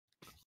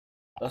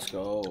Let's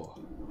go.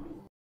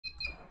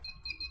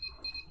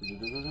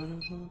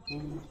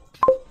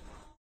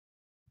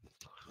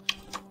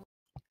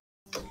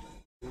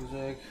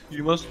 Music.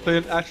 You must play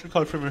an action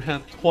card from your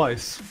hand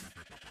twice.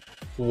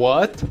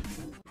 What?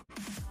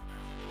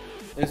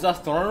 Is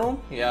that Throne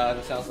Room? Yeah,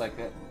 that sounds like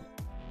it.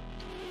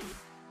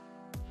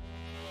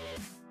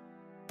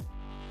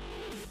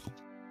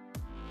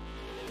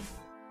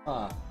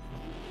 Huh.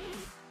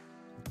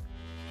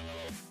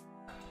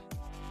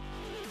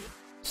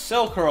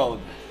 Silk Road.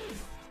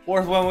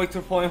 Worth 1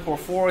 victory point for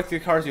 4 victory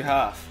cards you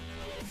have.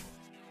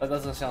 That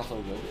doesn't sound so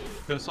good.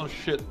 That sounds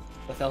shit.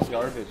 That sounds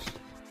garbage.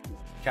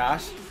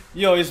 Cash?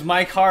 Yo, it's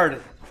my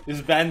card. It's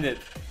bandit.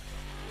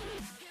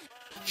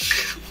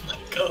 Oh my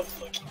god,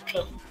 fucking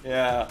come.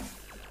 Yeah.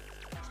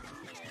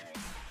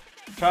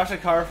 Trash a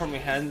card from your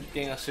hand,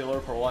 gain a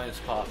silver per 1 its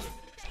cost.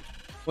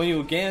 When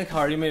you gain a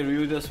card, you may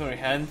remove this from your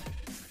hand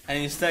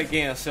and instead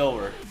gain a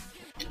silver.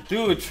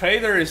 Dude,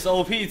 Trader is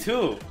OP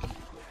too.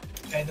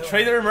 I know.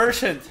 Trader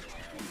Merchant.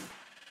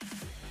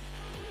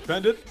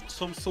 Bandit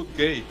sounds so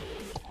gay.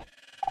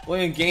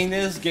 When you gain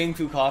this, gain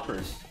 2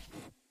 coppers.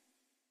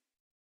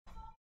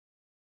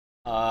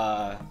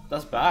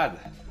 That's bad.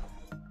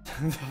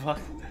 The fuck?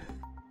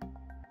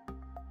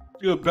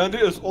 Yeah,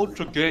 Bandit is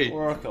ultra gay.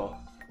 Oracle.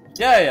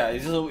 Yeah,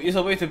 it's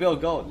a way to build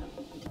gold.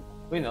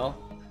 We know.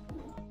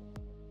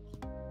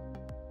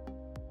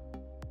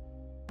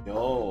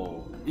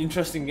 Yo,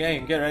 interesting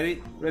game. Get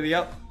ready. Ready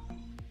up.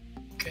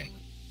 Okay.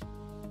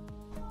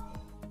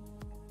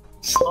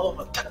 Slow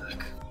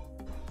attack.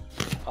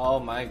 Oh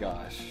my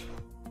gosh.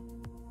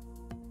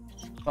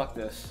 Fuck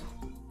this.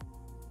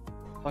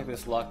 Fuck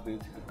this luck,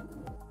 dude.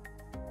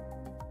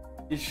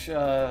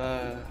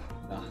 Nah.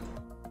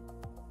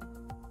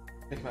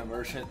 Take my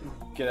merchant.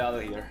 Get out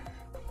of here.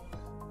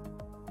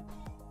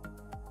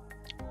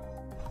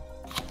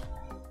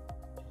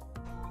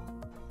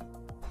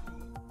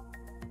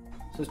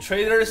 So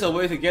Trader is a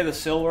way to get a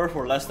silver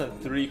for less than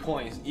 3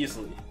 coins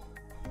easily.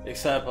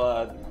 Except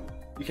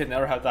you can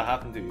never have that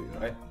happen to you,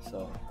 right?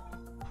 So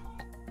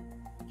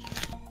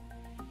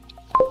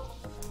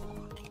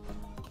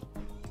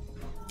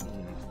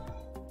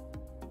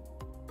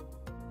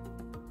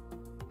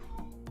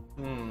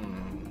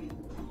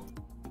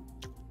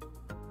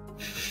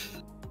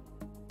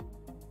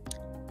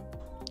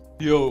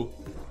Yo,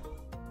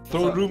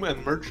 Throne Room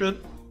and Merchant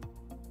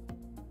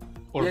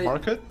or yeah,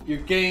 Market? You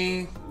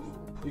gain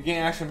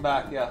action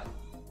back, yeah.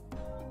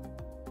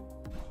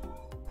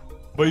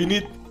 But you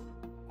need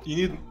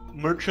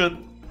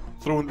Merchant,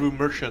 Throne Room,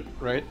 Merchant,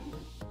 right?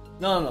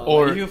 No.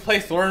 Or if you play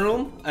Throne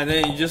Room and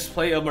then you just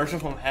play a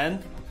merchant from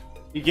hand,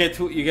 you get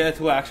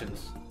 2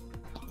 actions.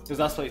 Because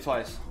that's played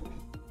twice.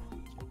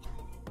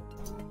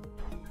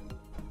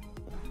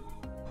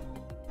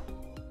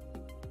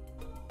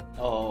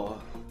 Oh,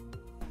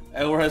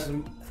 Edward has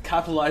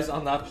capitalized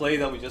on that play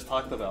that we just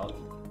talked about.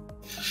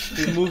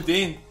 He moved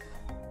in.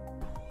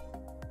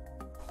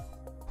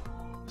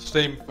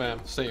 Same, fam,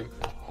 same.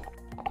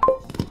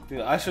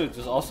 Dude, I should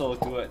just also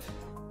do it.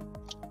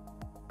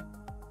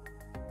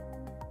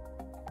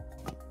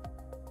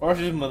 Or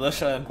just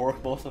militia and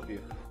bork both of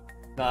you.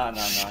 Nah.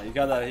 You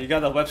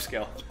gotta web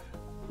scale.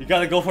 You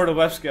gotta go for the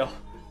web scale.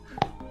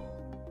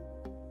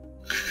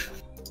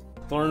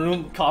 Thorn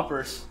Room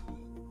coppers.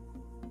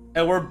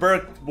 Edward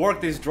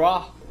bork this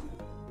draw.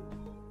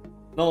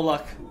 No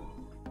luck.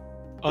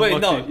 Unlucky.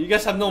 Wait, no, you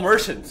guys have no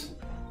merchants.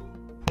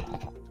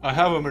 I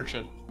have a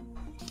Merchant.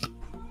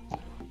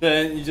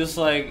 Then you just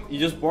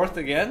borked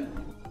again?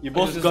 You I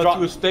both just just got 2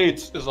 dropped.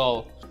 estates is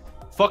all.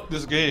 Fuck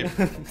this game.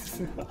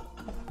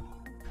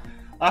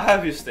 I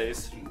have your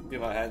states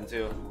in my hand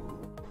too.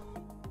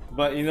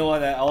 But you know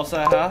what else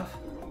I have?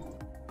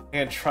 I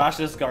can trash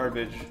this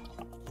garbage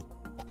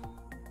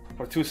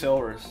for 2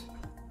 silvers.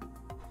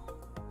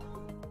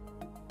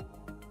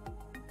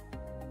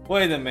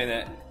 Wait a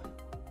minute.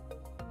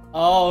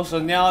 Oh, so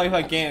now if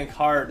I gain a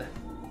card,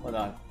 hold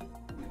on.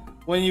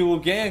 When you will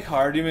gain a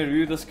card, you may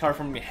remove this card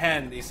from your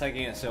hand instead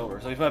getting a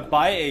silver. So if I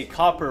buy a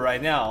copper right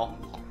now,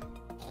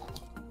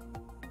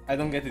 I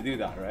don't get to do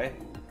that, right?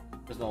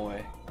 There's no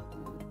way.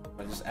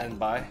 I just end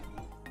by.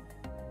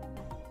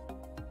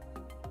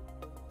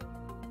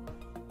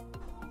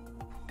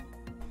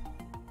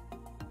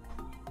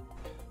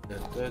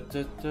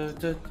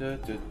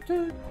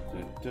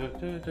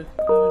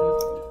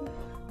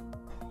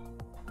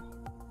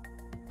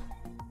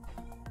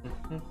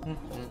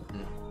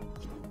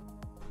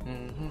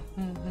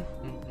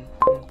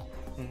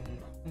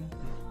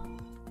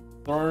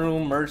 Throne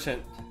Room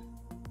Merchant.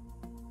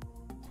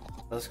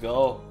 Let's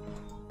go.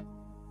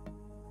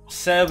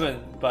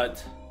 7,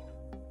 but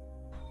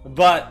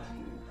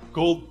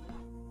Gold.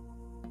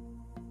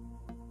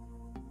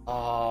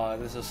 oh,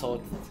 this is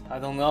so, I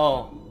don't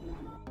know.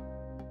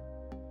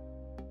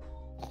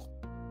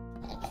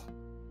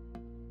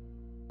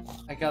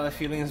 I got a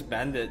feeling it's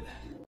bandit.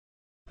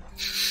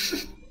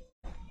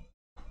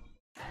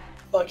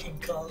 Fucking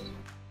come.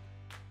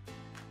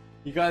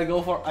 I gotta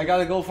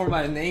go for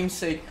my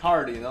namesake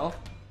card, you know?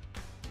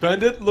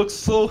 Bandit looks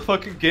so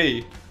fucking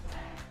gay.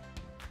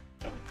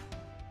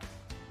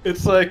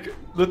 It's like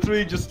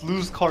literally just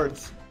lose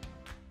cards.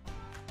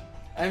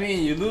 I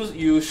mean,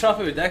 you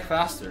shuffle your deck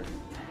faster.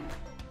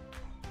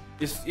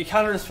 It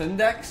counters fin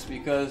decks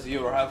because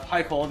you have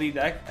high quality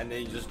deck and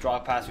then you just draw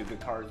past your good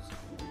cards.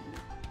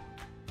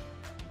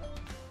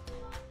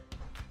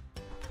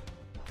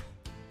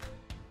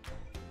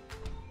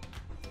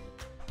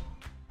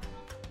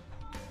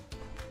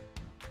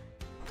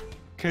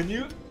 Can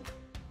you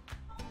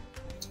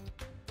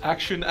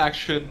action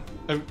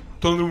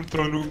throne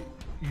room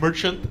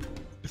merchant?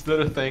 Is that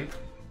a thing?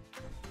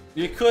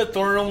 You could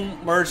throne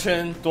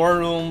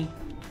room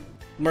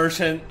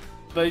merchant,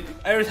 but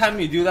every time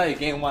you do that, you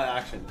gain 1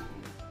 action,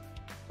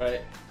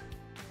 right?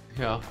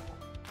 Yeah.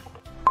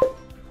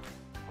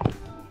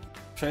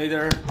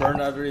 Trader,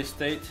 burn other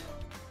estate,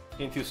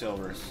 gain 2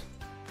 silvers,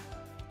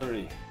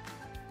 3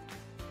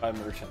 by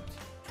merchant.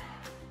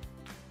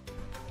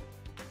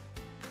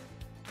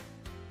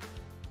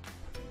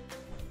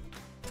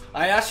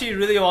 I actually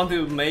really want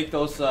to make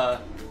those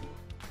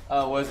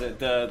what is it,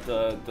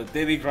 the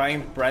daily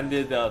grind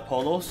branded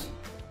polos,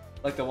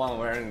 like the one I'm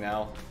wearing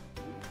now.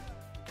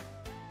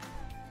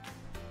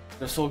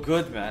 They're so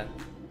good, man.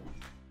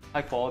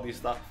 High quality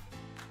stuff.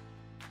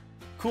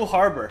 Cool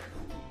Harbor.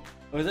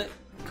 What is it?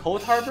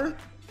 Cold Harbor?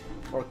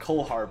 Or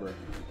Cold Harbor?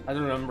 I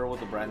don't remember what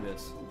the brand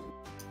is.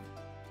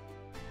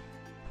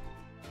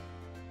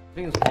 I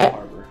think it's Cold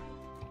Harbor.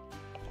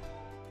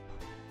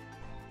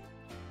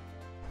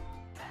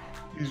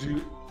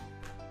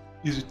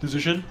 Easy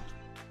decision.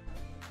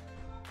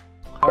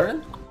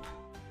 Pardon?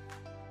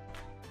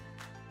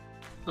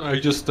 I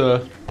just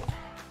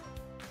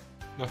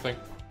nothing.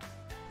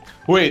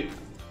 Wait.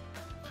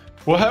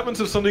 What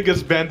happens if something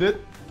gets banded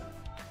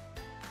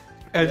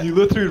and you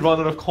literally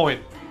run out of coin?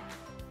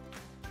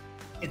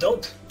 You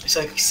don't. It's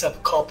like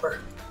except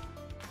copper.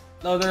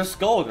 No, there's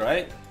gold,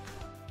 right?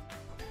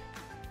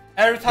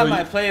 Every time No,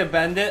 I play a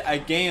bandit, I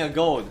gain a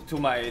gold to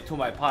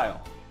my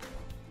pile.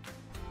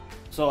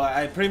 So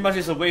I pretty much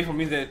it's a way for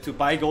me to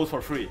buy gold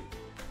for free.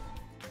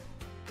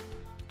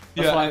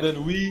 That's Yeah, why and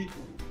then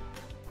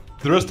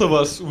the rest of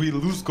us, we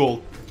lose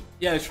gold.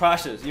 yeah, it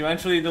trashes.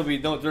 Eventually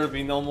there'll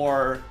be no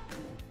more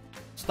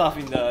stuff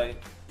in the.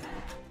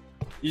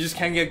 You just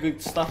can't get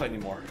good stuff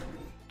anymore.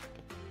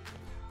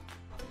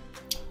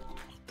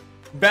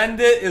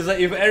 Bandit is like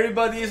if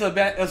everybody is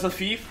a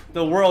thief,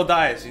 the world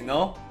dies. You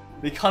know,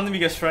 the economy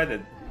gets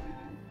shredded.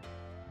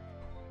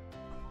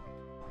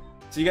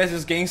 So you guys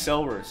just gain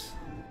silvers.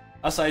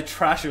 That's why I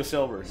trash your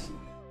silvers.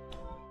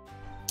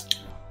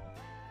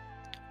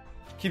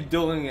 Keep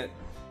doing it.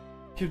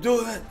 Keep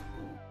doing it.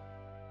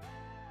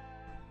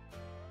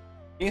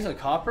 Gain some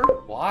copper?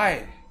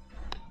 Why?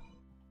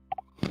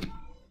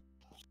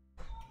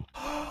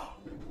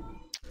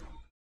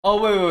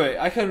 Oh wait.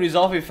 I can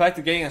resolve effect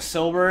to getting a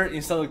silver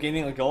instead of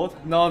gaining a gold?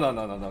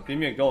 No. Give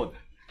me a gold.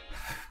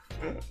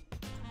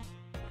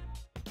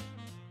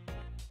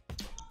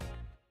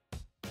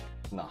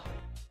 No.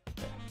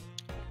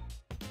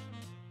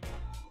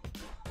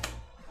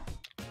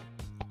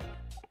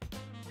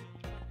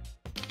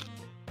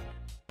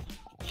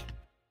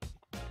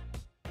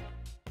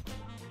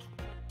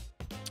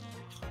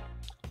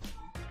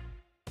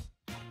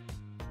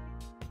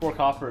 4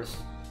 coppers.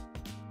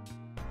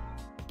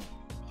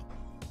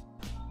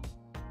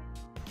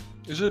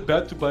 Is it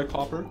bad to buy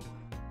copper?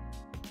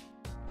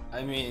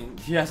 I mean,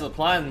 he has a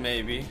plan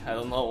maybe. I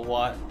don't know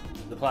what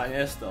the plan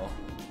is though.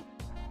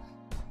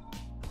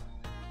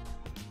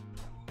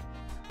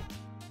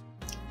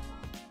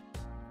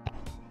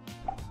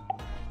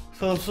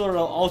 Some sort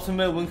of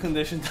ultimate win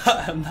condition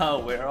that I'm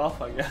not aware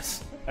of, I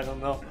guess. I don't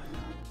know.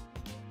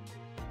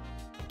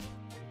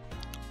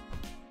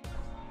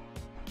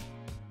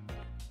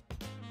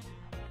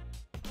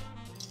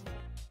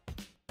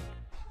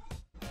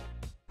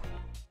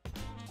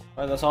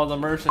 Alright, that's all the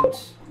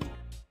merchants.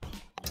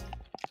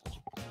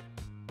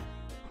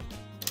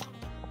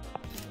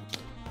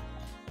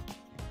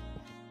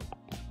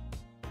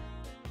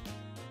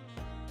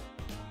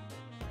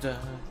 Dun,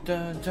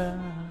 dun,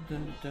 dun,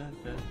 dun, dun,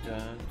 dun,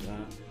 dun,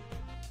 dun.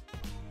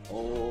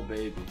 Oh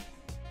baby,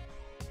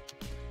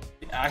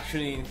 the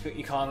action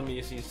economy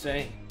is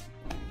insane.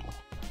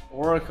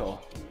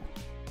 Oracle.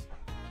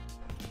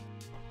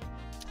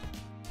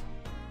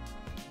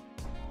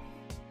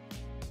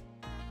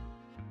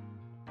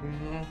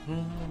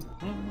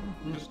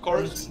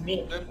 Discard does this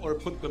mean? them or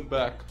put them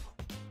back.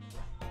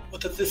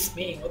 What does this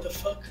mean? What the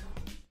fuck?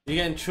 You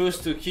can choose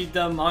to keep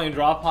them on your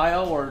draw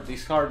pile or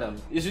discard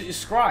them. It's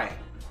scry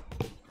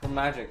from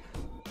Magic.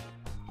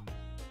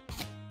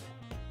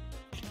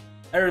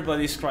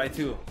 Everybody's scry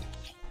too,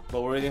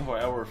 but we're waiting for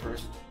Edward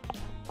first.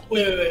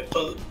 Wait,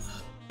 but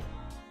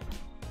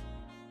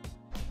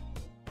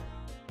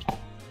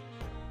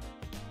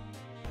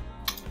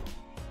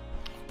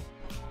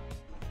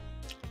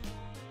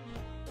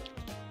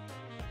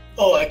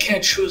oh, I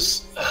can't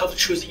choose. I have to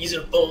choose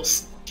either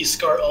both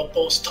discard or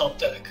both top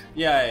deck.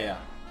 Yeah.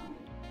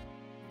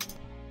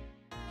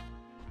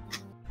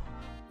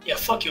 Yeah,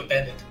 fuck you,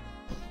 Bandit.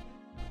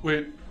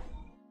 Wait.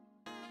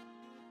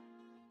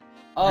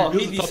 Oh,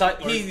 Reveal the top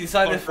he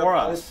decided card for or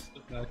us. put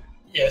it back.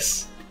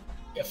 Yes.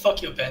 Yeah,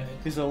 fuck you, Bandit.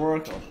 He's a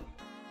Oracle.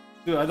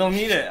 Dude, I don't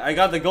need it. I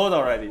got the gold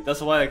already.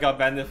 That's what I got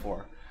Bandit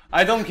for.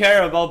 I don't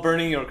care about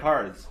burning your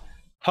cards.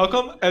 How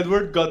come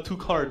Edward got 2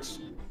 cards?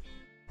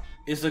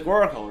 It's the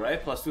Oracle,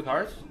 right? Plus 2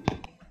 cards?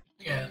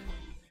 Yeah.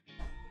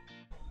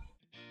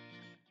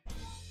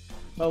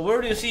 But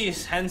where do you see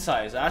his hand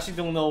size? I actually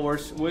don't know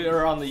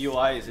where on the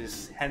UI is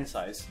his hand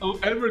size. Oh,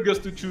 Edward gets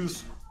to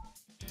choose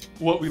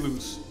what we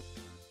lose.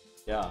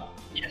 Yeah.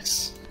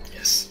 Yes.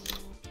 Yes.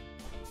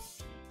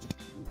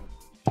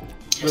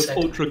 That's I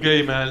do. ultra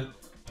gay, man.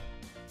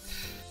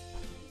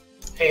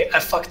 Hey, I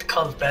fucked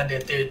Count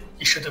Bandit, dude.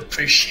 You should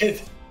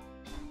appreciate it.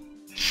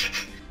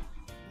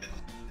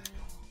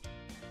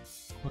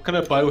 What can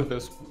I buy with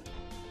this?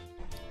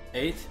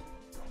 8?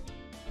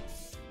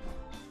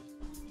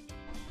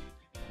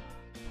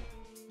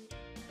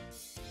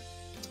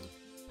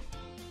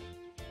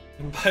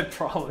 I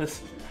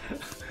promise.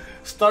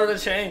 Start a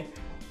chain.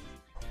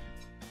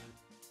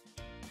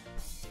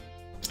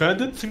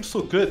 Bandit seems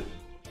so good.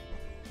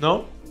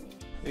 No?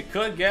 You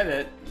could get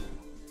it.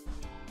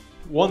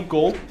 1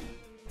 gold?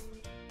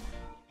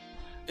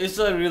 It's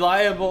a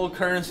reliable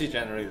currency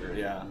generator,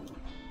 yeah.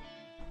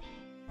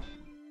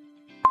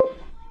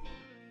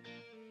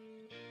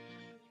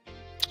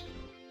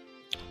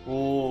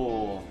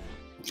 Ooh.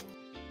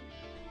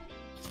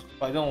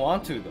 I don't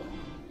want to though.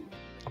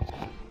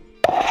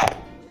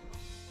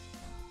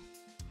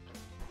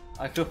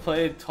 I could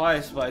play it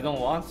twice, but I don't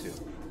want to.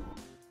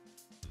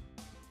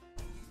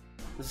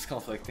 This is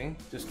conflicting.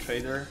 Just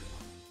trader.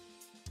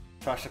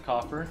 Trash the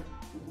copper.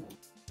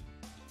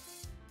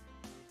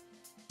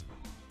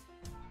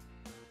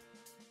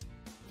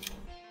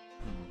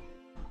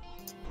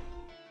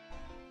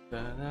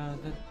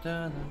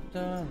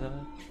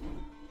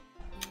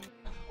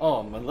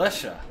 Oh,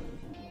 militia.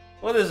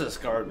 What is this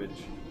garbage?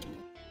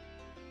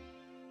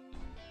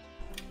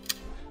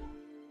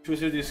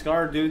 Choose your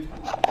discard, dude.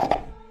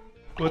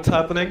 What's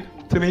happening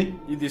to me?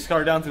 You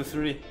discard down to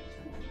 3.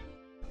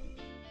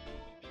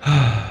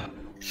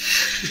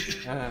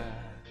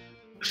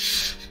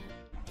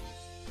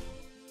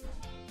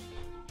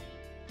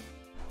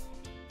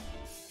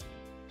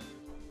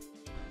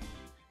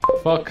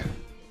 Fuck.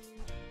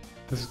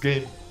 This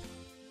game.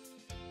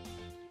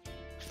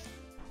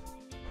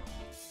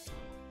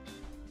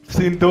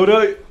 See, in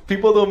Dota,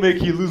 people don't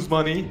make you lose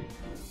money.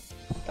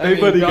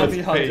 Everybody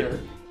gets paid.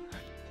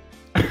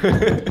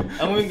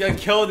 And when you get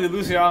killed, you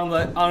lose your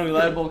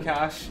unreliable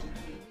cash.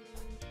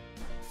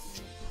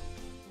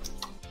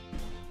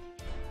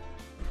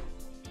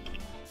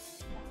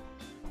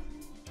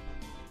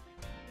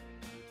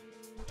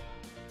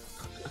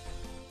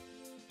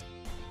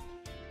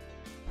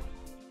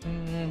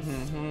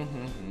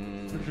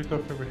 Drink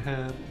up every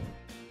hand.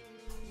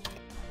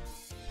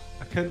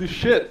 I can't do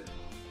shit.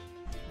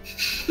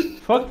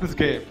 Fuck this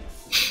game.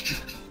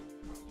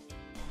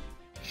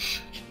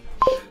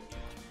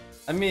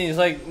 I mean, it's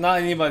like not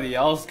anybody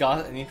else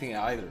got anything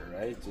either,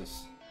 right?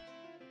 Just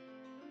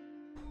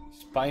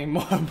buying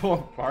more and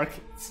more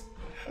markets.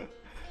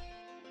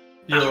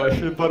 Yo, I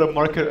should have bought a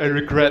market I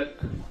regret.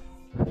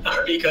 I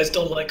heard you guys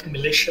don't like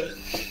militia.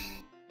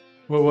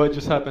 What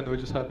just happened? What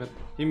just happened?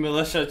 He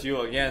militia'd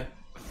you again.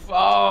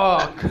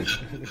 Fuck!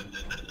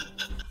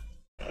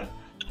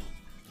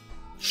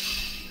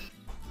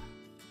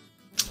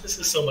 This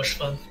is so much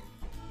fun.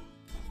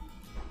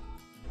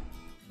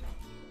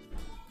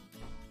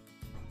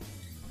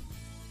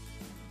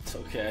 It's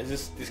okay, I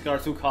just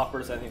discard 2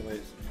 coppers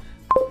anyways.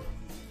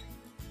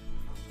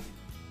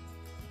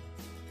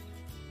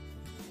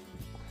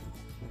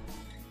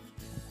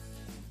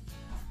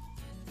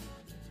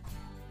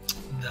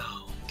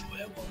 Now, do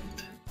I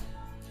want?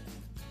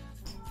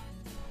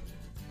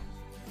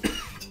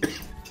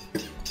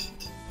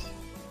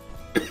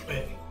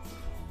 Wait.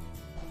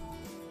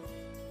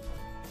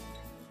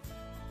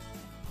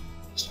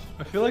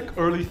 I feel like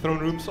early throne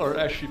rooms are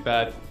actually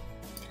bad.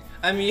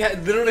 I mean, you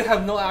literally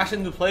have no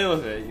action to play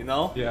with it, you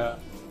know? Yeah.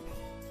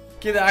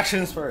 Get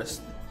actions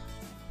first.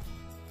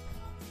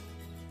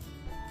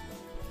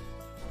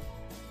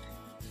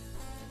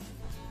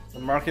 The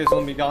market is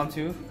gonna be gone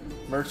too.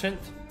 Merchant.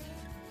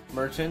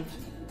 Merchant.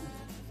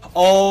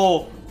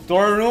 Oh!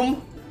 Dorm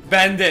room?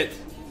 Bandit!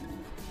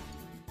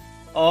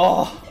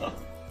 Oh!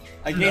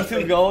 I gained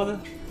 2 gold.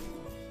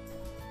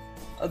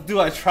 Dude,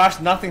 I trashed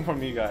nothing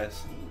from you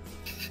guys.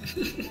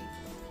 This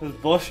is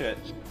bullshit.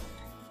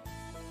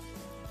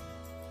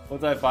 What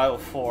did I buy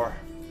with 4?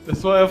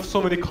 That's why I have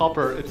so many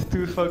copper. It's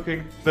to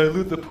fucking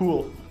dilute the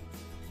pool.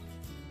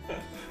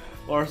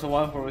 Or it's the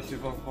one for which you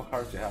vote what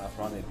cards you have.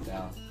 Run it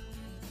down.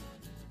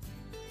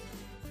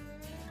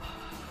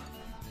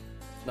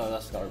 No,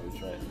 that's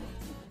garbage, right?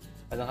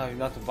 I don't have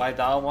enough to buy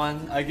that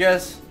one. I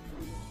guess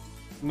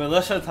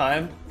militia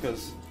time,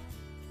 because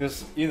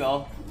you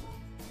know,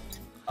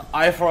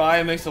 eye for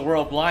eye makes the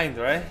world blind,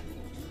 right?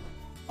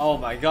 Oh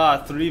my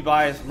god, 3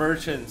 buys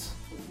merchants.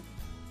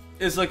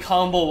 It's a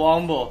combo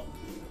wombo.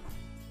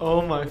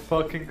 Oh my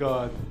fucking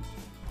god.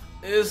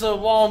 It's a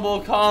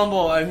wombo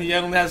combo, and he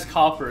only has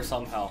copper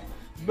somehow.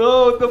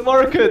 No, the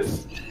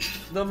markets!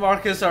 The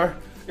markets are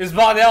It's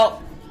bought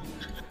out.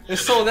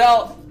 It's sold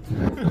out.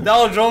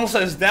 Dow Jones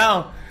is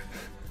down.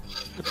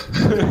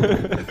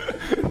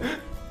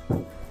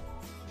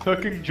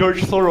 Fucking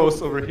George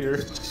Soros over here.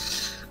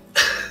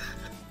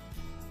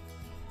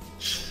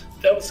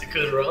 That was a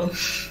good run.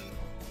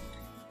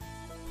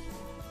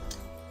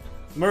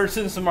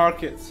 Merchants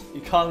markets.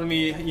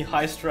 Economy in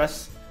high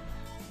stress.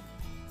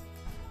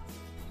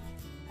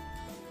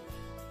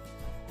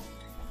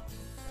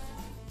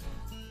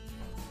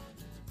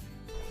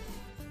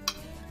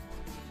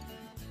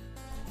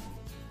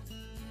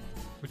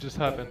 What just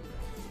happened?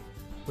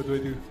 What do I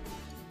do?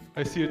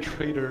 I see a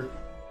trader.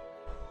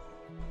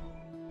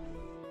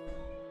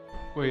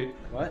 Wait.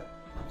 What?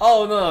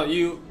 Oh no,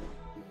 you.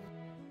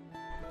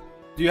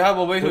 Do you have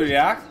a way to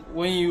react?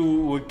 When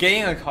you would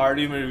gain a card,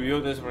 you may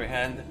reveal this from your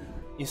hand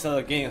instead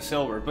of gaining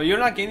silver. But you're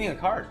not gaining a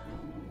card.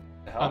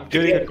 The hell? I'm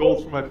getting a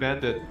gold from my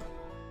bandit.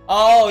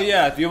 Oh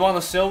yeah, do you want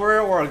a silver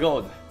or a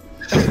gold?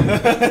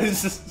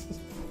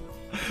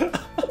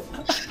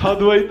 How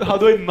do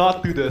I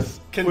not do this?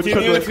 Which one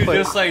Continue do I to click?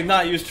 just like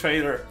not use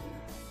trader.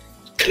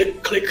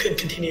 Click and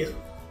continue.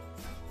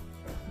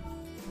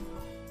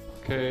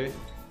 Okay.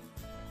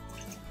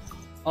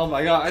 Oh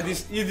my god,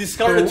 you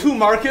discarded So, 2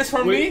 markets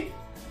from wait. me?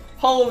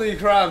 Holy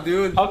crap,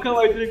 dude. How come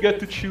I didn't get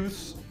to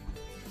choose?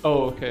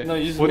 Oh, okay. No,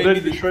 you just what made did I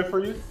me destroy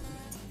for you?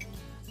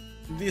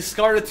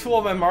 Discarded 2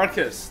 of my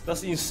markets.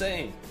 That's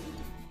insane.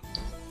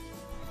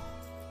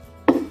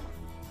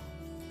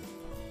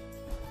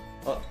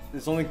 Oh,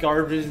 there's only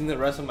garbage in the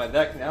rest of my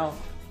deck now.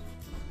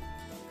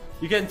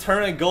 You can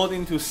turn a gold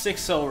into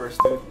 6 silvers,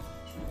 dude.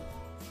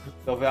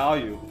 The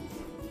value.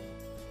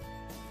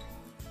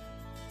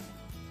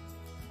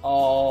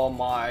 Oh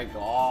my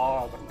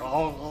god.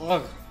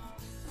 Oh.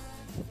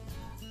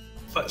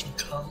 Fucking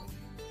calm.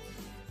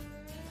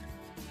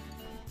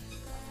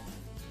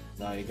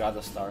 Now you got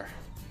the star.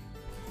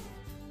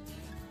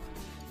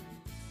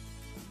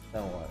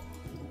 Then what?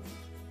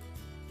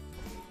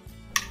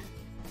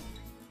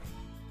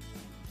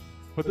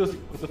 What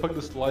the fuck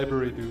does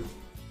library do?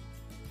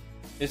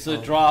 It's a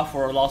draw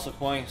for lots of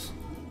coins.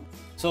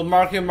 So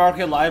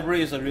market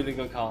library is a really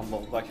good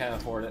combo, but I can't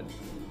afford it.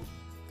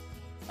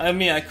 I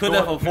mean, I could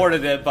have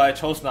afforded it, but I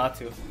chose not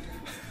to.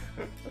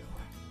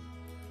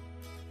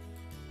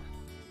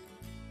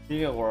 Give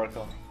me a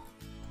Oracle.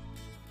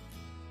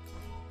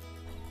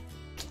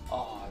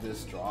 Oh,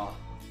 this draw.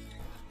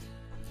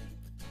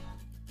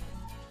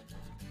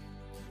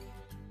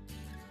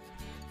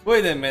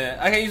 Wait a minute,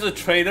 I can use a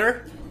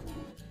trader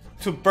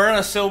to burn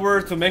a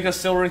silver to make a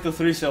silver into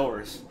 3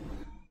 silvers.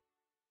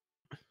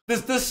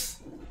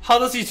 How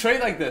does he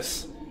trade like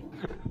this?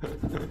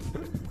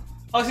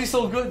 How is he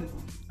so good?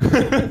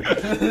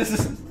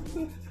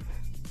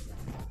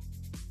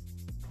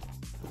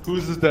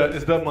 Whose is that?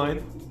 Is that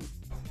mine?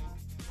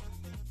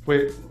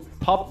 Wait,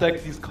 top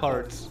deck these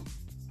cards.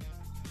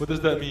 What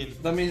does that mean?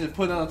 That means you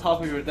put it on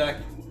top of your deck.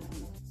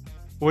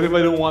 What if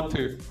I don't want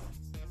to?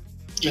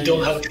 You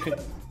don't have to.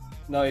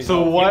 No, you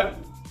So don't. what?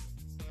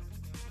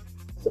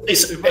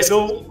 It's If I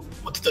don't,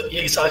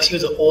 it's actually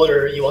the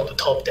order you want to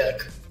top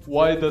deck.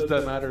 why does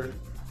that matter?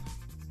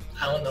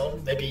 I don't know.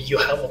 Maybe you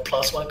have a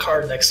 +1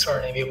 card next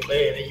turn, and you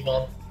play it, and you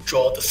want to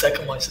draw the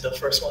second one instead of the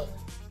first one.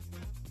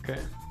 Okay.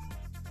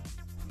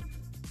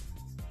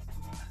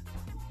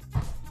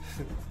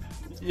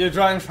 You're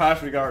drawing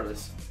trash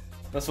regardless.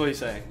 That's what he's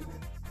saying.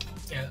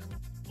 Yeah.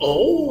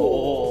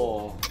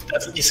 Oh, Oh.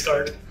 that's a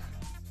discard.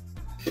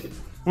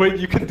 Wait,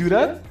 you can do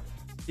that?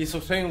 He's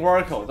playing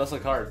Oracle, that's a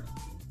card.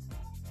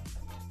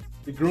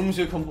 It grooms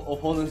your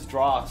opponent's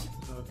draws.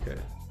 Okay.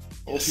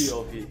 Yes.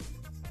 OP.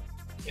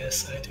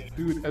 Yes, I do.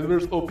 Dude,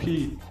 Edward's OP.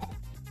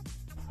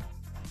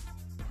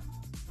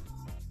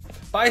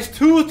 Buys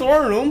 2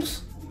 throne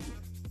rooms?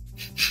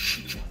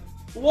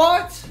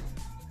 What?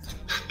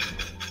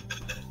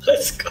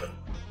 Let's go.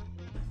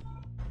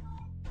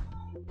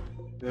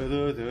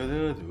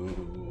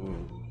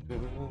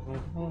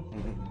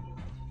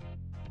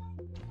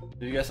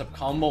 You guys have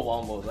combo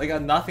wombos. I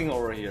got nothing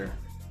over here.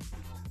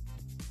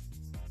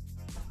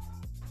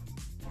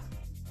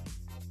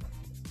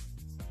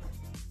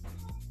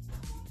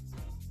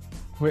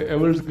 Wait,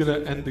 Edward's gonna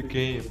end the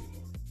game.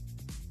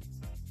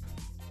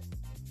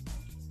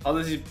 How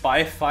does he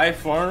buy 5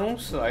 throne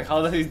rooms? Like,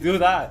 how does he do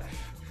that?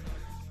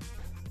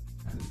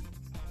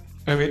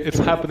 I mean, it's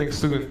happening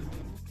soon.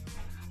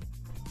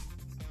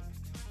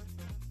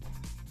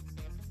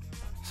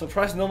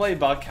 Surprised nobody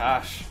bought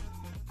cash.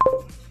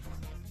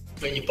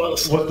 When you bought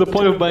a What's the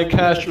point of buying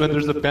cash when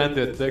there's a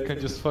bandit that can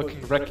just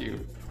fucking wreck you?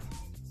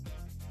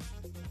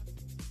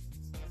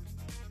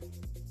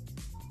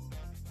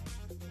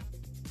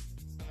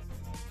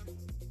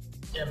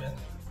 Yeah, man.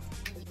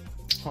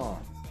 Huh.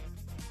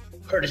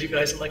 Heard you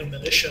guys like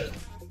militia.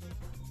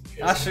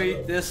 Here's Actually,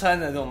 another- this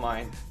hand I don't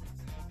mind.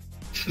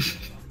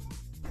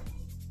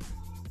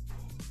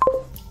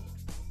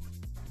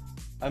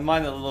 I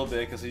mind a little bit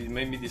because he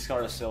made me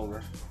discard a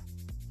silver.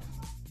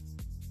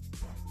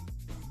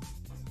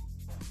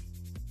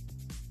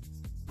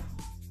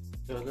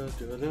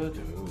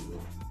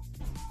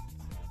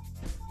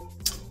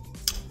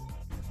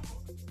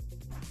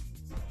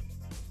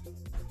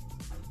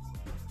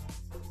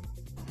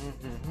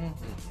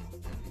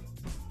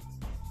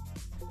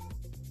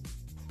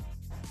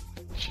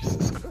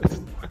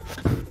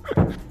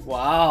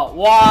 Wow!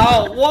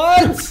 Wow!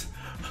 What?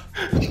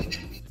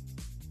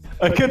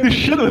 I can't do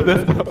shit with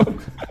this though.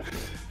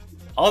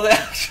 All the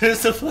action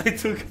is to play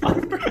 2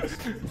 cards.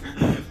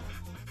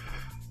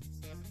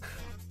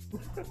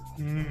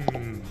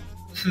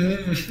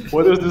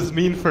 What does this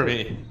mean for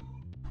me?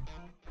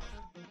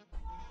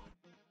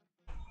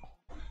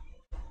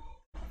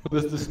 What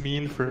does this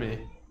mean for me?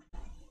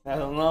 I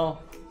don't know.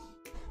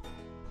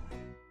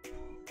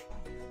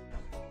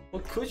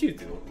 What could you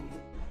do?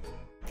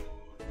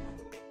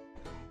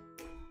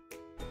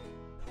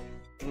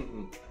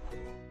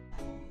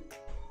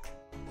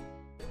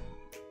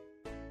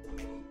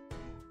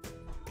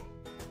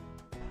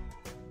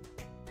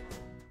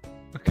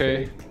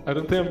 Okay, I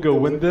don't think I'm gonna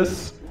win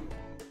this,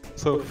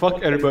 so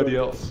fuck everybody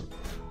else.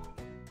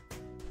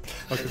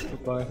 Okay,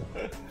 goodbye.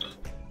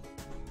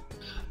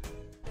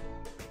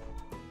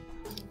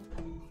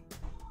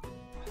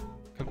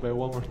 Can buy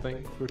one more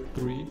thing for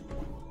 3.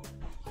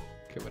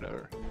 Okay,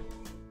 whatever.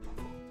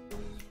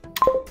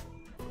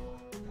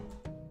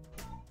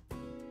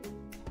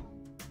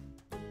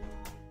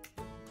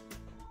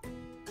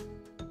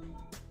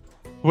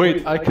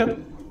 Wait, I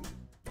can.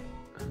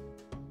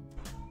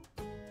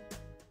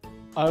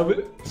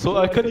 So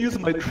I can use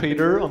my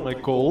trader on my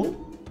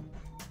gold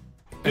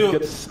and Dude,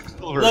 get 6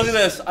 silvers. look at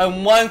this.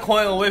 I'm 1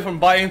 coin away from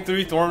buying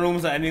 3 throne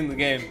rooms and ending the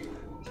game.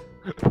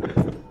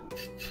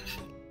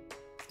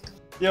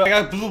 Yo, I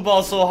got blue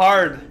ball so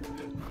hard.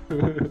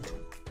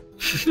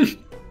 It's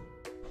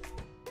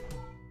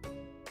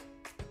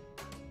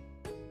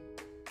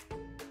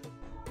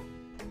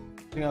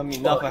gonna be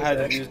enough. I had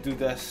to just do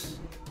this.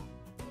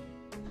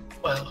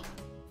 Wow.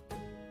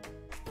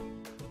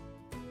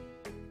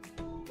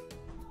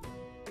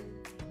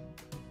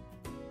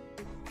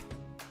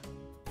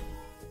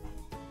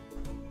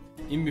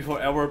 Even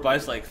before Edward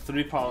buys like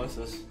 3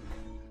 promises.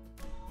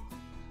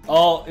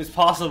 Oh, it's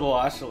possible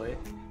actually.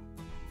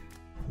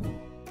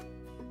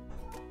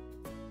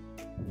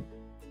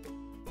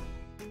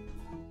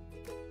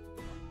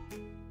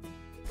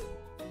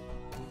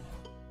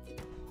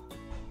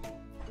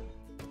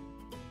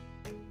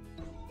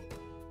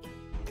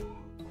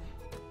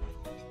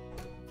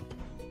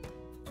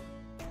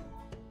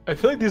 I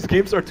feel like these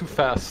games are too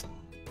fast,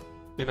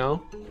 you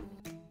know?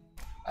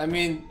 I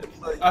mean,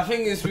 I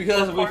think it's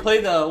because we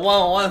played the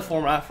one-on-one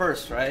format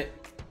first, right?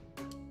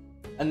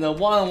 And the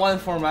one-on-one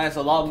format is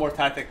a lot more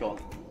tactical.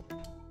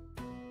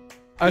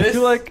 I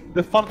feel like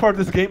the fun part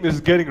of this game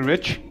is getting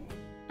rich,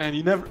 and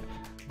you never.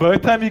 By the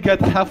time you get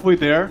halfway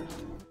there,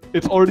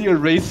 it's already a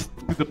race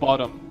to the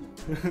bottom.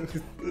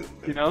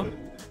 You know?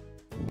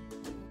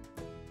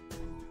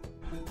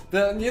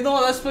 You know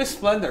what? Let's play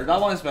Splendor. That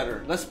one's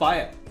better. Let's buy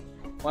it.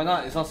 Why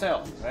not? It's on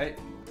sale, right?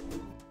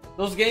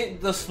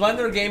 The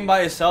Splendor game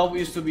by itself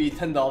used to be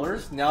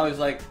 $10. Now it's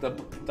like the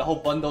whole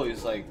bundle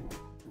is like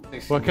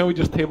 $60. Why can't we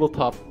just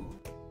tabletop?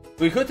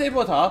 We could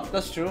tabletop.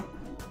 That's true.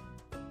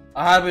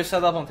 I have it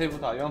set up on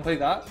tabletop. You wanna play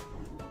that?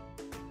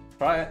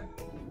 Try it.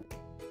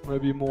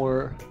 Maybe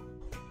more.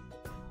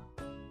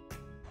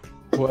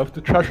 Well, I have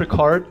to trash a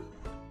card.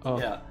 Oh.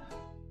 Yeah.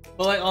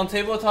 But like on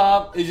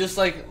tabletop, it's just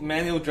like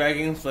manual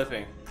dragging and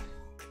flipping.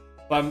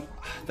 But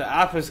the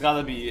app has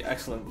gotta be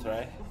excellent,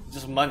 right?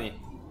 Just money.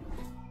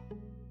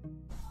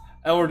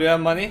 Edward, do you have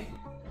money?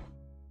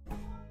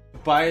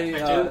 Buy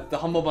the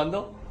Humble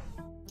Bundle?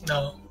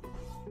 No.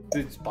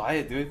 Dude, just buy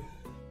it, dude.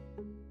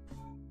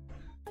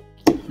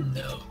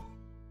 No.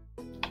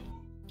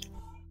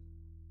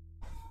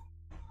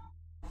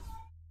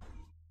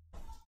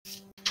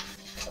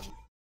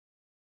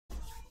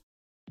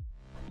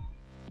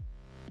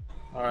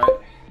 Alright.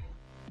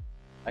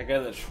 I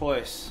got a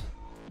choice.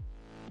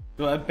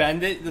 Do I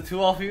bandit the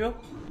 2 of you?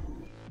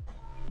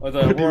 Or do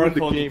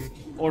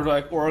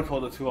I oracle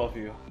the 2 of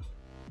you?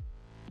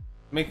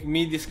 Make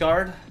me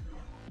discard?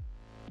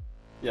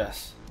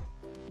 Yes.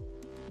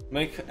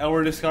 Make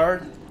Edward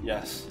discard?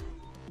 Yes.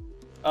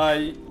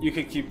 You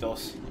can keep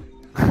those.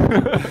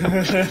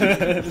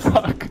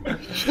 Fuck.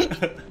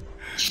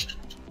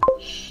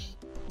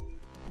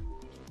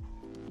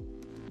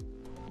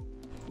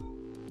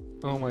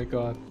 Oh my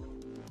god.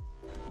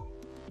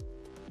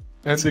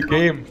 End the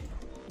game.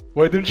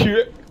 Why didn't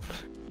you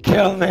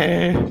kill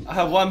me? I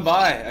have 1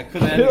 buy. I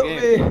couldn't end the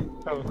game.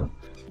 Oh.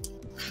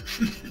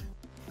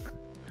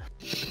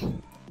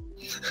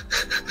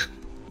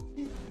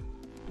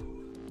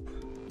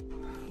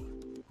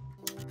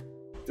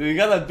 Dude, you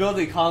gotta build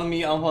the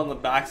economy up on the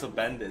backs of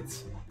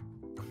bandits.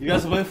 You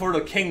guys went for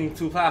the king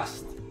too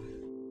fast.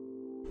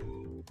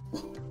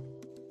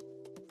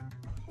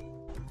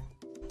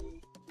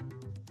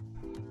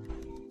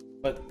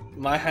 But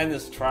my hand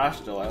is trash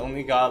though. I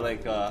only got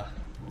like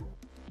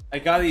I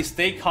got the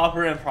state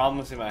copper and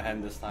promise in my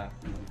hand this time.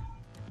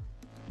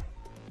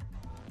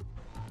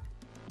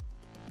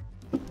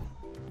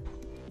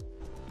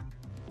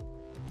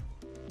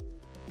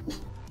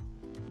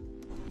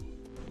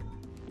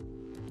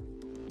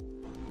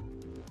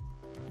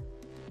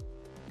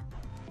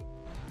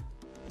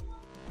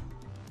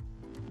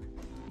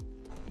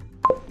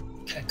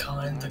 Can't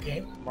comment the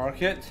game.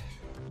 Market.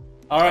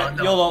 Alright,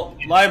 no. YOLO.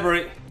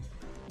 Library.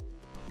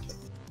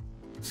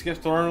 skip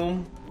throne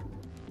room,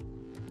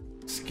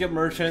 skip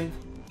merchant,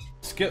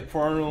 skip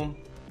throne room,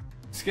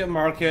 skip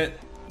market.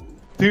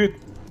 Dude,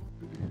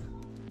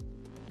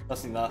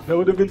 That's enough. that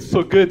would have been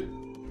so good.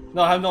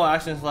 No, I have no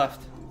actions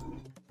left.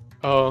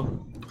 Oh.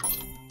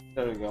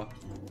 There we go.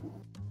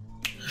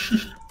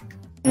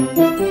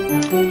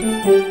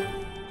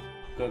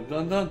 Dun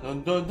dun dun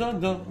dun dun dun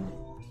dun.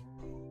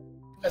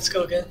 Let's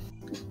go again.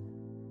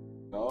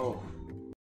 Go.